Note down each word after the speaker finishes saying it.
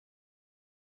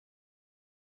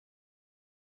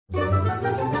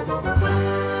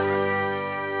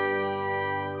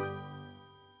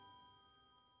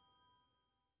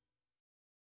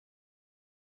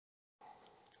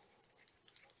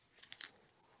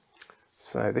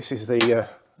So this is the,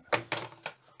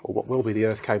 or what will be the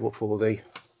earth cable for the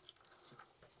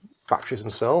batteries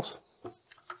themselves.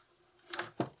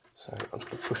 So I'm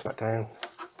just going to push that down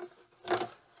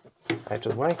out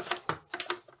of the way.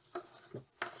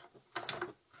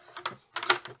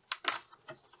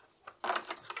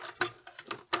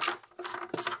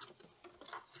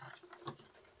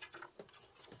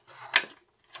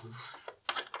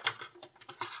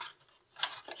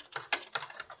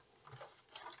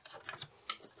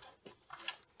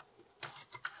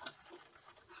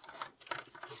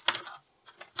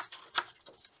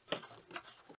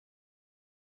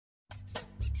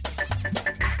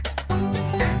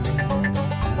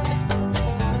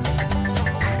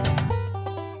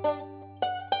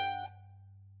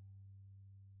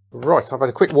 Right, I've had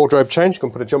a quick wardrobe change. I'm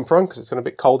going to put a jumper on because it's going to be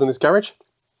a bit cold in this garage.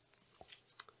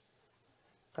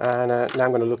 And now I'm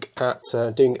going to look at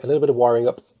doing a little bit of wiring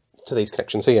up to these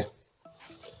connections here.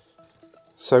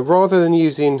 So rather than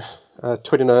using a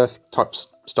twin and earth type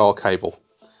style cable,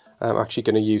 I'm actually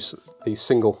going to use these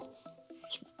single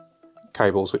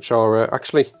cables, which are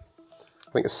actually,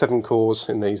 I think there's 7 cores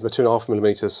in these. They're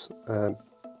 2.5mm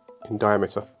in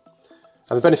diameter.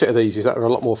 And the benefit of these is that they're a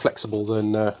lot more flexible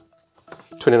than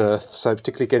twin and earth, so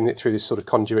particularly getting it through this sort of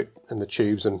conduit and the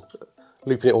tubes and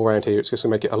looping it all around here, it's just going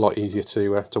to make it a lot easier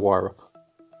to wire up.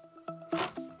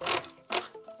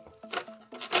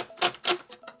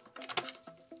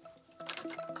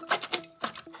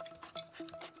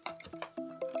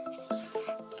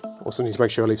 Also need to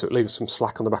make sure I leave some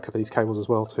slack on the back of these cables as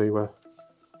well to so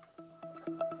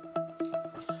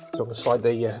I'm going to slide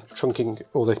the trunking,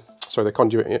 or the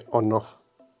conduit on and off.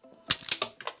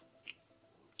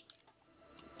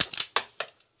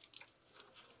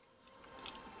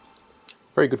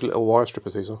 Very good little wire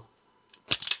strippers these are.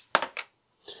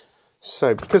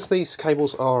 So because these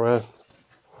cables are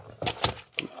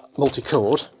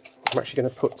multi-cord, I'm actually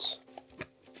going to put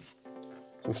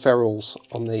some ferrules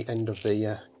on the end of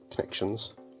the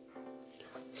connections.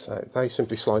 So they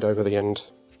simply slide over the end,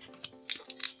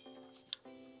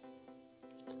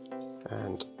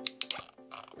 and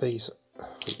these,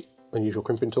 the unusual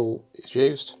crimping tool is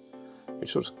used,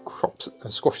 which sort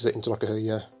of squashes it into like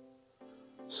a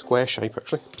square shape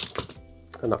actually,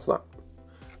 and that's that.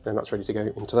 Then that's ready to go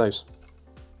into those.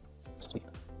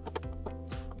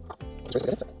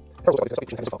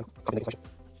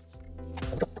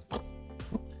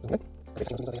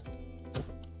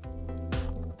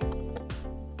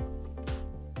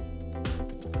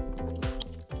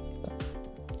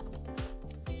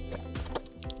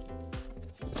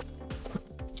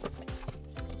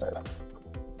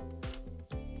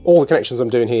 All the connections I'm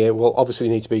doing here will obviously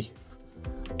need to be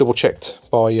double checked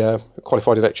by a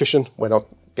qualified electrician when I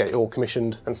get it all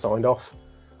commissioned and signed off.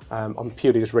 I'm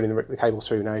purely just running the cables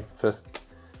through now for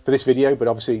this video, but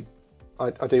obviously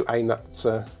I do aim that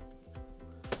to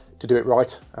do it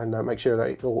right and make sure that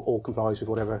it all complies with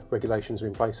whatever regulations are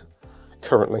in place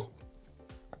currently.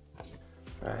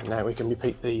 And now we can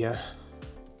repeat the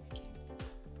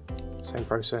same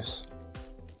process.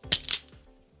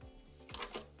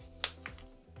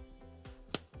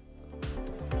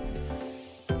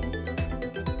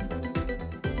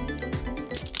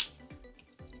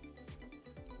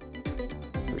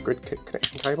 Grid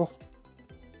connection cable.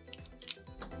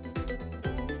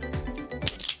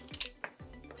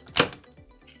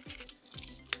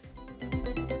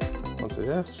 Onto the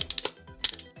earth.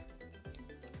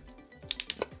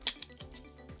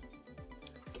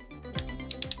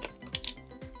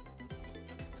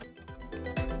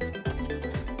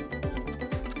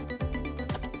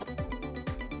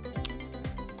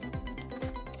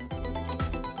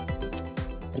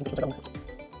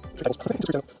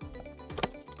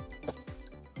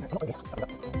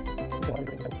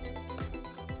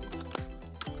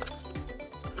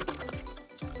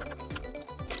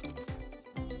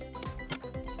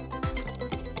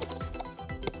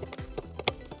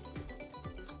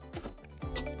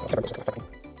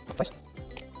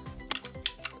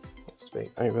 Needs to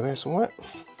be over there somewhere,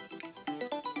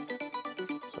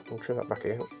 so I can trim that back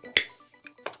in.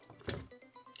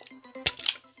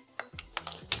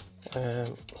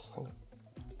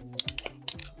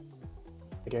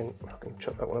 Again, I can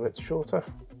chop that one a bit shorter.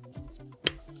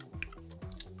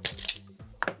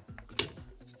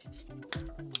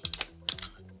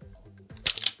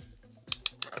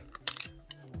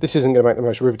 This isn't going to make the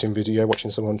most riveting video,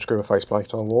 watching someone screw a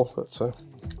faceplate on the wall, but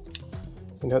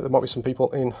you know, there might be some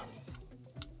people in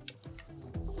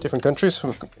different countries who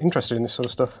are interested in this sort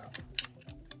of stuff.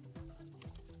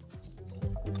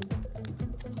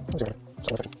 Okay.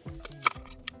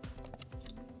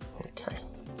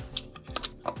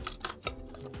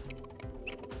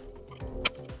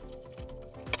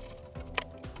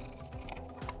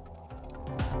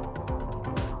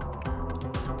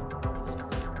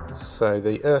 So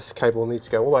the earth cable needs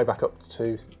to go all the way back up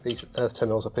to these earth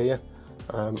terminals up here.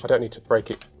 I don't need to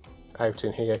break it out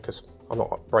in here because I'm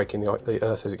not breaking the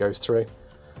earth as it goes through.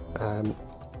 And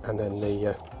then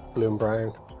the blue and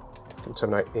brown can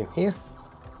terminate in here.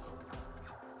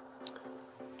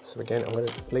 So again, I'm going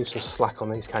to leave some slack on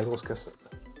these cables because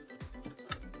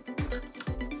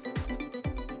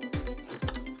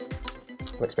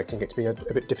I'm expecting it to be a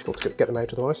bit difficult to get them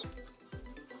out otherwise.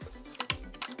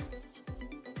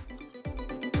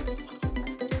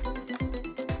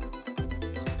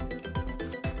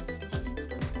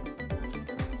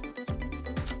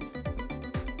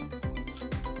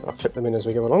 I'll clip them in as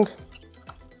we go along.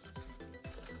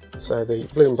 So the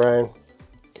blue and brown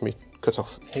can be cut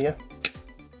off here.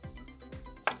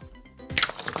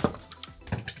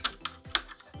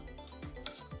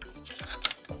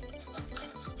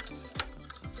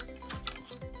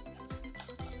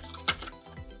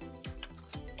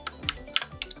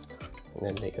 And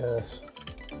then the earth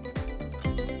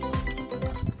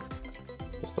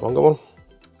is the longer one.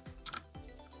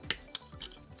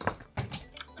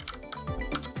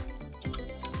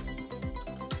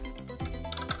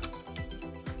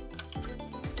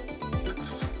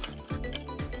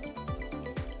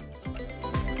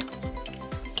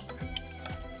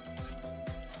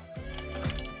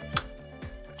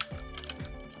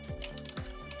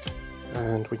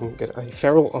 And we can get a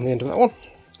ferrule on the end of that one.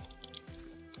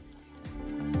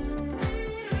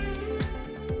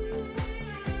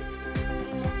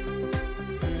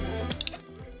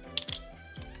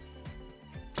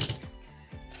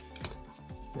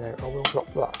 Now I will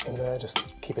drop that in there just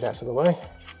to keep it out of the way.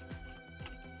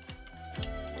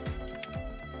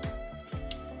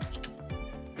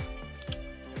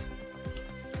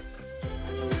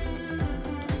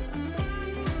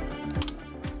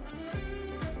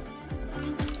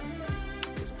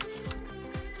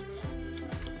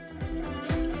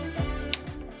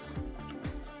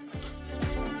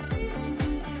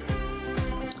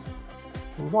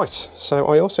 Right, so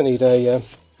I also need a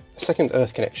second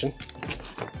earth connection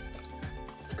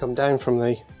to come down from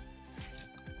the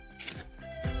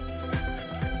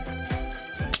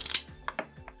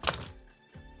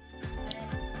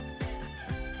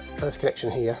earth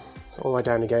connection here, all the way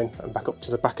down again and back up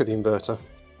to the back of the inverter.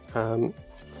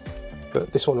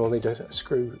 But this one will need a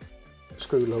screw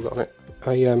lug on it,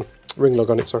 a ring lug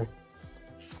on it, sorry.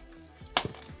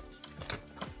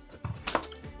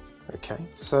 Okay,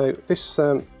 so this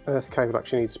earth cable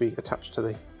actually needs to be attached to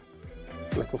the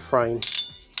metal frame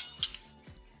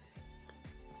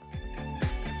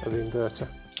of the inverter,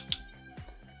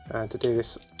 and to do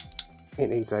this it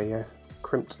needs a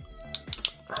crimped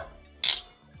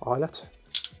eyelet.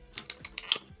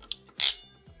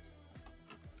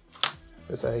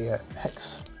 There's a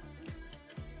hex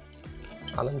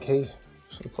Allen key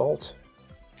sort of bolt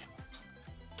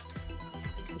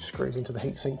which screws into the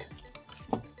heatsink.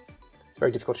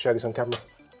 Very difficult to show this on camera,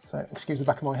 so excuse the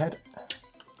back of my head.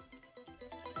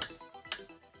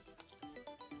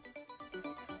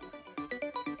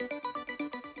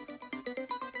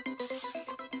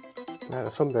 Now the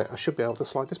fun bit, I should be able to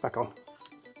slide this back on,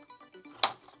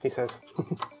 he says.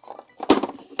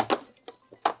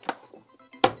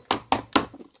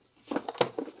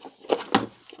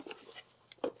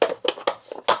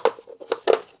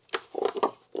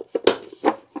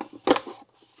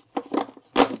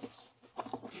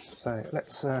 So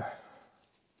let's add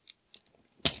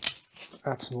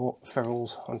some more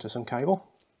ferrules onto some cable.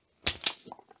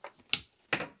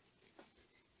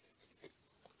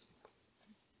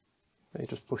 You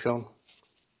just push on,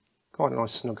 quite a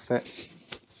nice snug fit,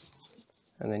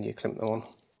 and then you clamp them on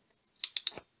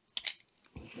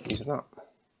using that.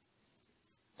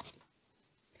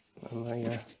 And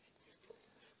a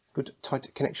good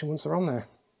tight connection once they're on there.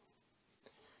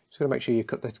 Just got to make sure you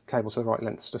cut the cable to the right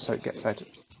length just so it gets out.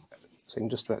 So you can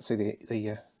just about see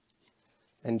the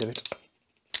end of it.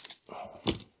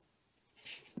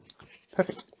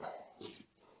 Perfect.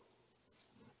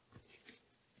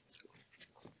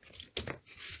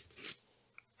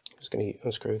 Just going to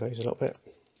unscrew those a little bit.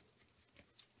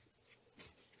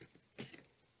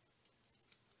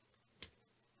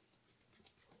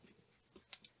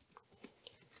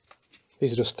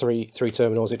 These are just three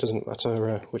terminals. It doesn't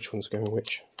matter which one's going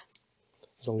which,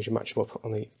 as long as you match them up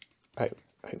on the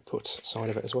output side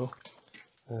of it as well.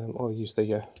 I'll use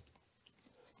the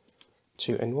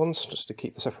two end ones just to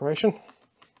keep the separation.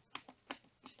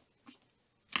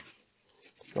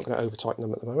 Not going to over tighten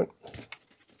them at the moment.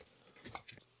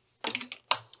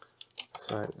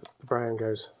 So the brown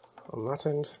goes on that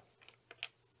end,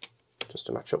 just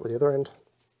to match up with the other end.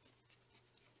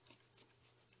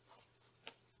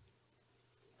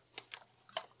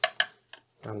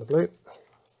 And the blue.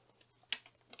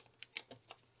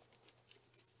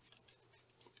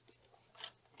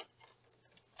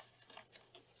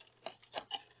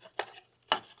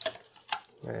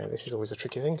 Now this is always a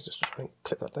tricky thing, just to try and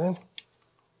clip that down.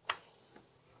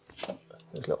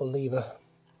 There's a little lever.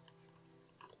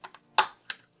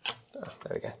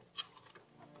 There we go.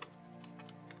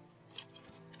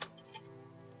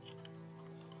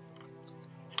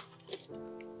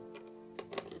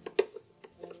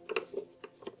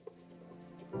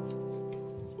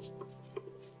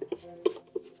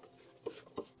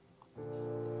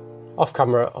 Off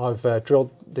camera, I've drilled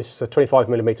this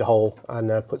 25mm hole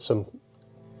and put some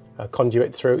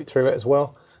conduit through it as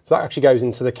well. So that actually goes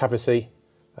into the cavity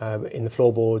in the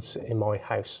floorboards in my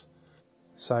house.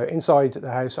 So inside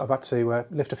the house, I've had to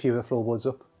lift a few of the floorboards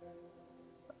up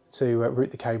to route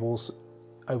the cables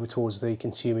over towards the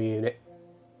consumer unit.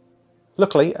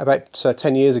 Luckily, about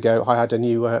 10 years ago, I had a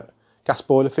new gas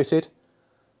boiler fitted,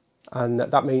 and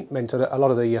that meant that a lot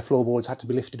of the floorboards had to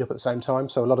be lifted up at the same time,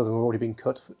 so a lot of them have already been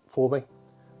cut for me.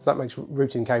 So that makes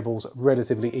routing cables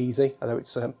relatively easy, although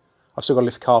it's I've still got to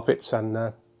lift carpets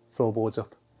and floorboards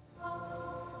up.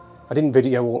 I didn't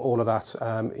video all of that,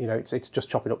 you know, it's just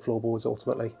chopping up floorboards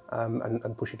ultimately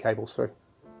and pushing cables through.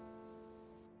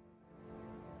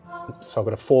 So I've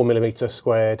got a 4mm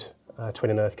squared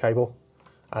twin and earth cable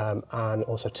and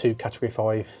also two category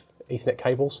 5 Ethernet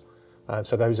cables.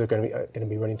 So those are going to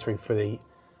be running through for the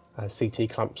CT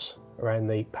clamps around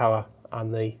the power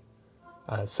and the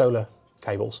solar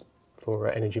cables for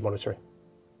energy monitoring.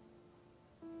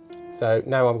 So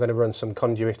now I'm going to run some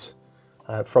conduit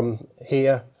from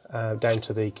here down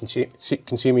to the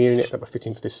consumer unit that we're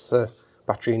fitting for this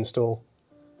battery install.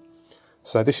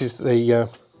 So this is the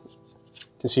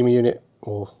consumer unit,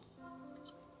 or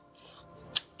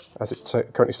as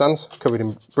it currently stands, covered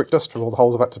in brick dust from all the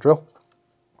holes I've had to drill.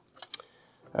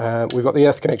 We've got the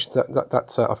earth connections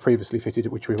that I've previously fitted,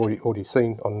 which we've already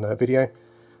seen on video.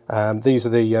 These are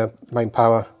the main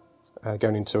power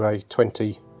going into a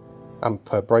 20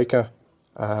 amp breaker,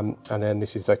 and then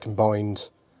this is a combined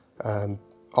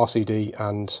RCD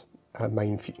and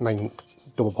main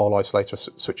double pole isolator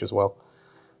switch as well.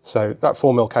 So that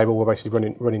 4mm cable will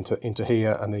basically run into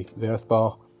here and the earth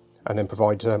bar, and then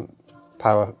provide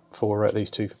power for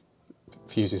these two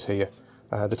fuses here.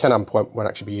 The 10 amp won't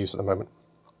actually be used at the moment.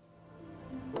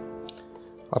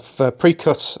 I've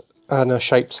pre-cut and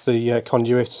shaped the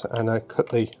conduit and cut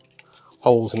the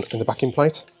holes in the backing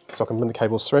plate so I can run the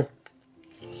cables through.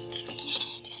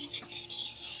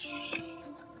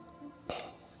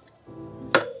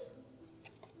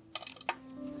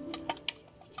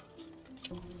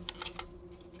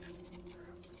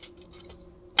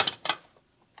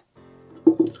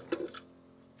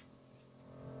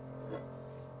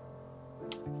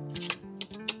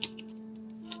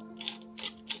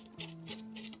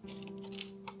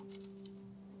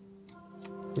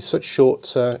 With such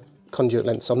short conduit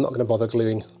lengths, I'm not going to bother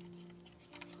gluing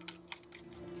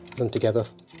them together.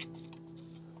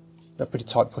 They're pretty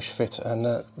tight push fit, and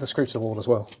they're screwed to the wall as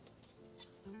well.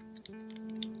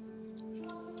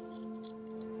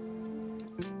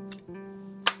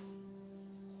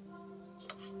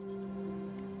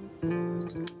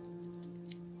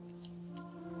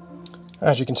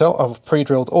 As you can tell, I've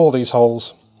pre-drilled all these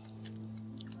holes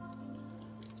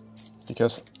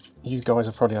because you guys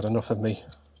have probably had enough of me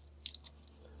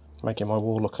making my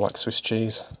wall look like Swiss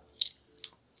cheese.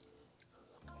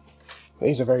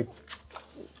 These are very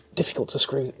difficult to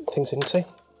screw things into.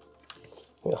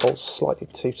 The hole's slightly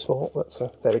too small, but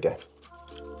there we go.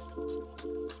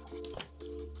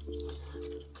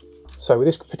 So with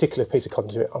this particular piece of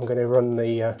conduit, I'm going to run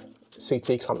the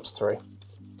CT clamps through.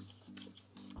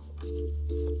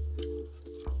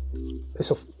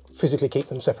 This will physically keep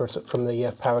them separate from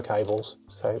the power cables,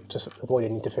 so just avoid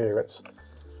any interference.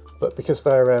 But because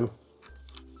they're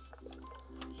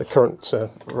the current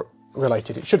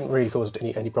related, it shouldn't really cause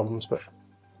any problems, but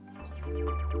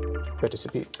better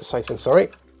to be safe than sorry.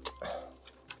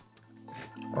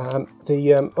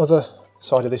 The other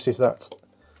side of this is that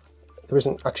there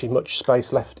isn't actually much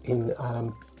space left in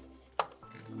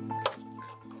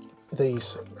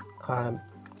these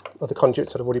other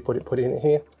conduits that I've already put in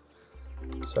here,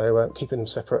 so keeping them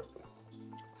separate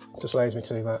just allows me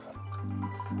to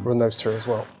run those through as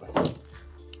well.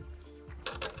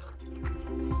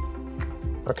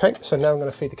 Okay, so now I'm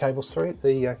going to feed the cables through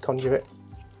the conduit.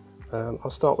 I'll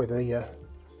start with the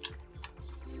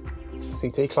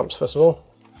CT clamps first of all,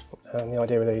 and the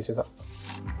idea with these is that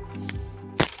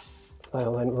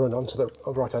they'll then run onto the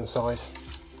right hand side.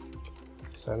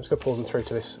 So I'm just going to pull them through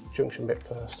to this junction bit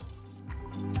first,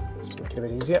 just to make it a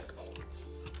bit easier.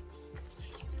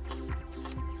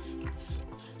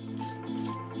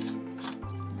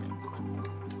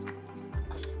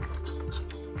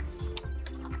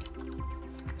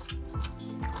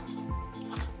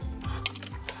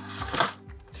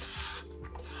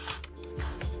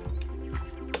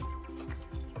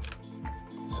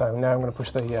 So now I'm going to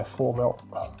push the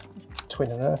 4mm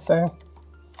twin and earth down.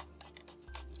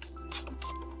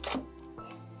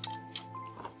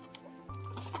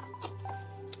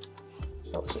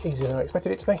 That was easier than I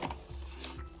expected it to be.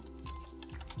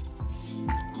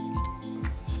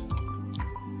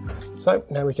 So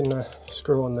now we can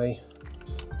screw on the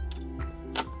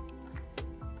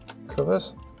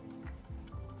covers.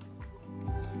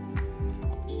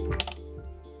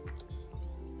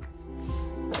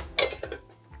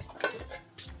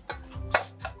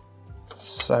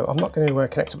 So I'm not going to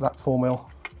connect up that 4mm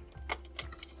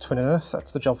twin and earth,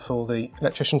 that's the job for the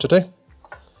electrician to do.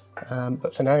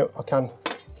 But for now I can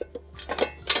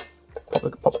pop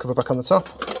the cover back on the top.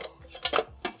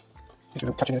 You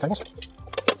don't catch any of the cables.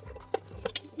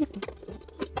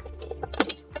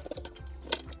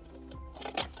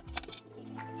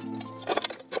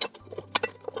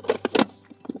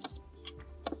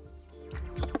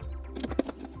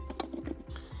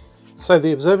 So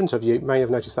the observant of you may have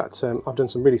noticed that I've done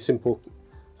some really simple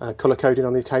colour coding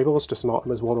on these cables, just to mark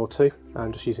them as 1 or 2,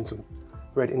 and just using some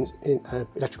red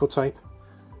electrical tape.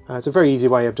 It's a very easy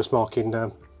way of just marking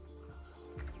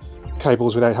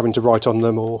cables without having to write on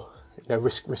them, or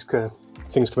risk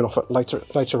things coming off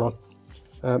later on.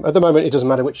 At the moment it doesn't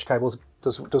matter which cable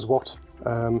does what.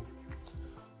 They're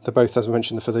both, as I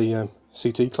mentioned, for the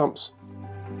CT clamps.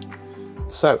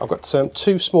 So I've got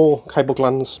 2 small cable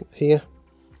glands here,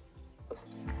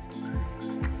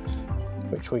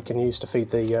 which we can use to feed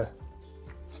the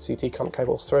CT clamp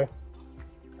cables through.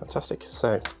 Fantastic.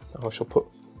 So I shall put,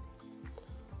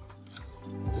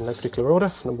 in no particular order,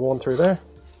 number 1 through there.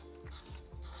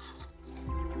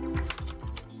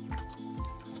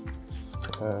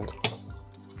 And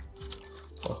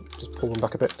I'll just pull them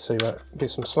back a bit to do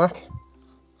some slack.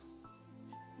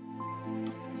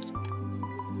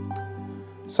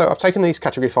 So I've taken these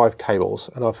category 5 cables,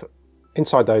 and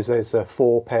inside those there's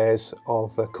 4 pairs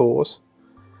of cores.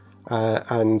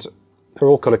 And they're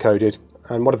all colour coded,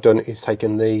 and what I've done is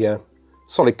taken the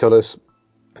solid colours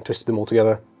and twisted them all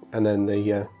together, and then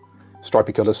the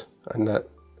stripy colours and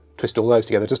twisted all those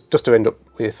together just to end up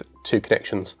with 2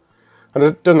 connections. And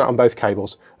I've done that on both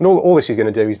cables, and all this is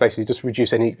going to do is basically just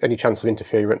reduce any chance of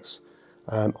interference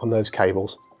on those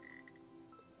cables.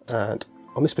 And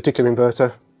on this particular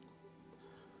inverter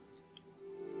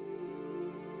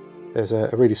there's a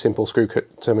really simple screw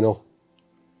cut terminal.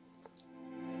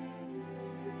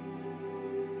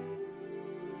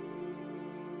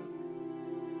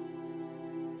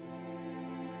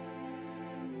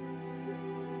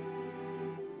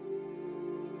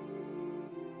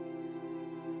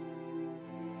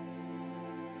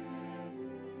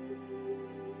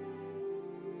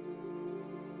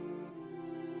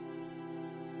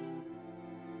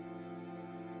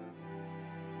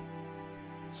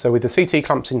 So with the CT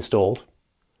clamps installed,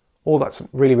 all that's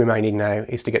really remaining now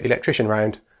is to get the electrician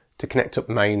round to connect up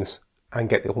the mains and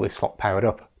get all this slot powered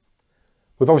up.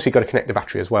 We've obviously got to connect the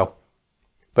battery as well,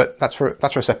 but that's for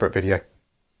a separate video.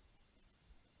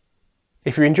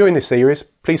 If you're enjoying this series,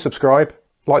 please subscribe,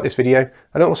 like this video,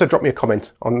 and also drop me a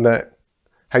comment on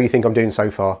how you think I'm doing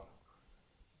so far.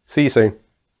 See you soon.